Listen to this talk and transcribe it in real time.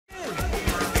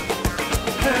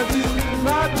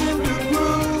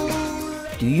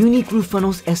Do you need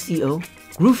GrooveFunnels SEO?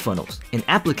 GrooveFunnels, an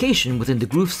application within the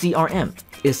Groove CRM,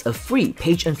 is a free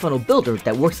page and funnel builder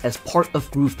that works as part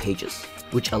of GroovePages,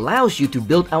 which allows you to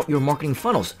build out your marketing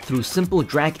funnels through simple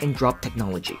drag and drop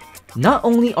technology. Not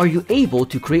only are you able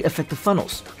to create effective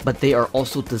funnels, but they are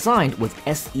also designed with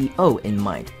SEO in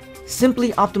mind.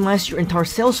 Simply optimize your entire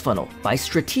sales funnel by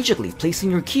strategically placing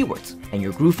your keywords, and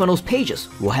your GrooveFunnels pages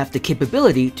will have the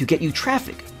capability to get you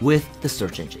traffic with the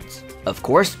search engines. Of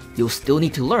course, you'll still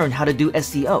need to learn how to do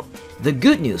SEO. The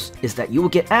good news is that you will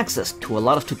get access to a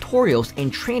lot of tutorials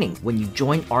and training when you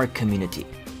join our community.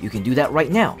 You can do that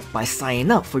right now by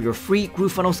signing up for your free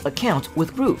GrooveFunnels account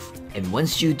with Groove. And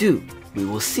once you do, we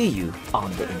will see you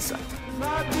on the inside.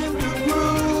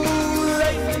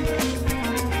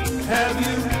 Have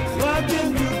you logged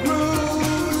into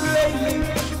Groove lately?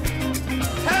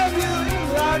 Have you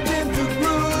logged into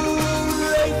Groove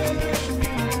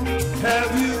lately?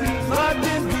 Have you